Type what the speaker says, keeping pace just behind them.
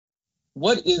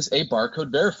What is a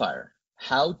barcode verifier?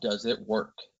 How does it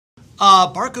work?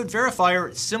 Barcode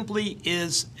verifier simply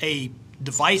is a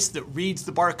device that reads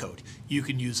the barcode. You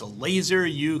can use a laser,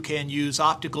 you can use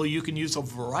optical, you can use a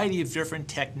variety of different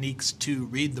techniques to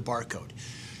read the barcode.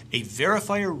 A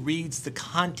verifier reads the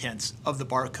contents of the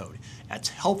barcode. That's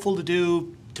helpful to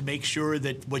do to make sure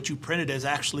that what you printed is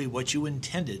actually what you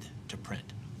intended to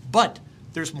print. But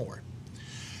there's more.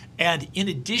 And in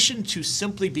addition to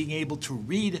simply being able to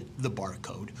read the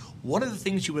barcode, one of the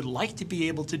things you would like to be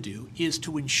able to do is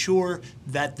to ensure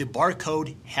that the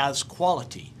barcode has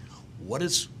quality. What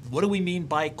do we mean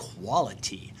by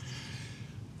quality?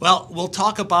 Well, we'll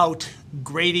talk about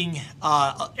grading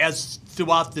as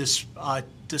throughout this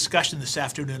discussion this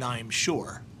afternoon, I am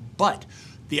sure. But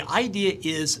the idea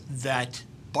is that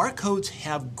barcodes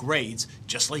have grades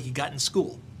just like you got in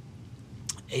school.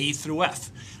 A through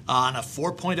F on a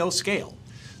 4.0 scale.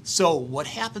 So what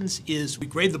happens is we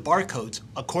grade the barcodes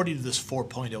according to this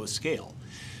 4.0 scale.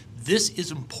 This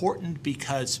is important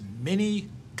because many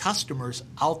customers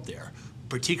out there,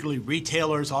 particularly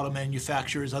retailers, auto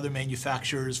manufacturers, other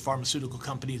manufacturers, pharmaceutical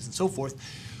companies, and so forth,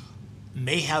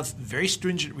 may have very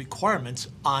stringent requirements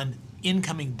on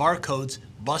incoming barcodes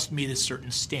must meet a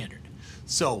certain standard.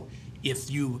 So if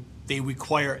they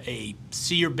require a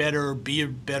C or better, B or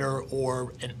better,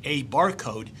 or an A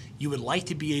barcode, you would like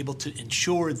to be able to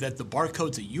ensure that the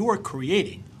barcodes that you are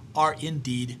creating are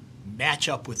indeed match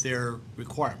up with their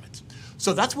requirements.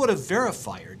 So that's what a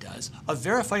verifier does. A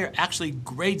verifier actually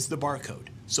grades the barcode.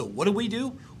 So what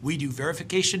do? We do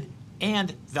verification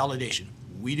and validation.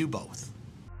 We do both.